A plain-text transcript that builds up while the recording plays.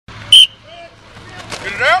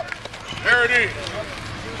There it is.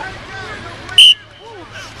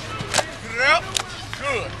 Get it out.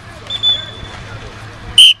 Good.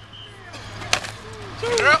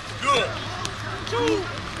 Get it out. Good.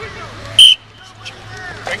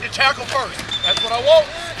 Make the tackle first. That's what I want.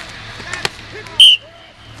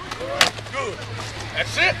 Good.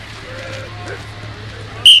 That's it.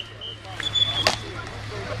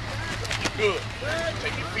 Good.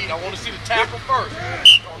 Take your feet. I want to see the tackle first. I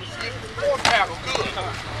want to see it before tackle. Good.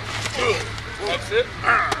 Good. That's it.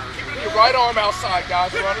 Keep it in your right arm outside,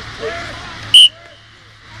 guys. Runners, please.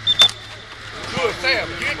 Good, Sam.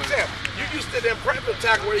 Sam. You used to them prepping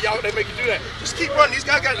tackle where y'all they make you do that. Just keep running. These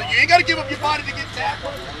guys you ain't got to give up your body to get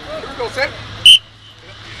tackled. Here we go, Sam.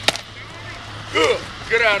 Good.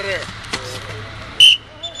 Get out of there.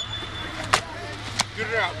 Get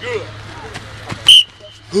it out.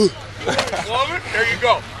 Good. Club it. There you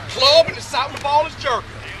go. Club and the side of the ball is jerking.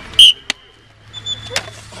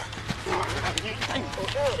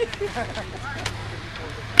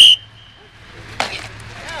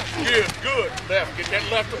 Good, good. Left. Get that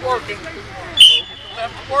left to working. Get the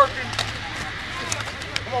left to working.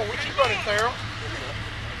 Come on, what you running, Farrell?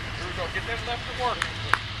 Here we go. Get that left to working.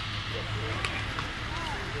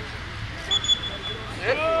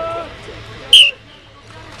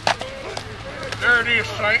 There it is,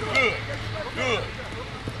 Saint. Good. Good.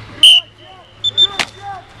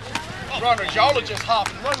 Runners, y'all are just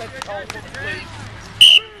hopping. Run that cone for me, please.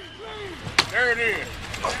 There it is.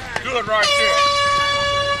 Good right there.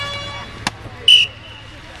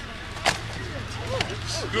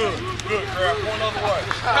 Good, good. Grab one other way.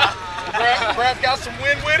 Grab got some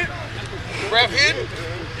wind with it. Grab hit.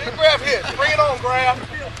 Grab hit. Bring it on, Grab.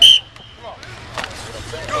 Come on.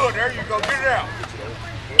 Good, there you go. Get it out.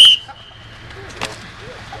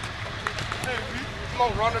 Come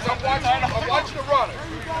on, runners. I'm watching the runners.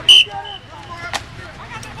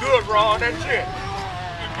 Good, Ron. That's it.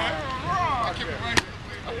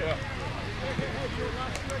 Yeah.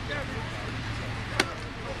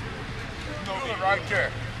 Good right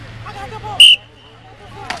there.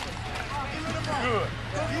 Good.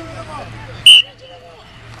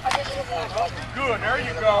 Good, there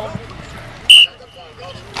you go.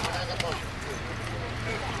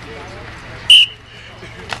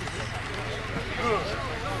 Good.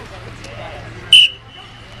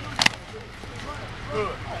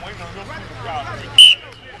 Good. I'm waiting on your people, guys.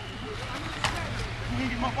 You need to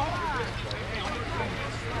get my ball.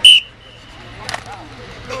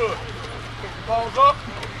 Good. Pick the balls up.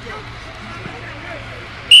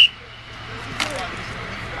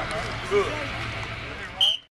 Good.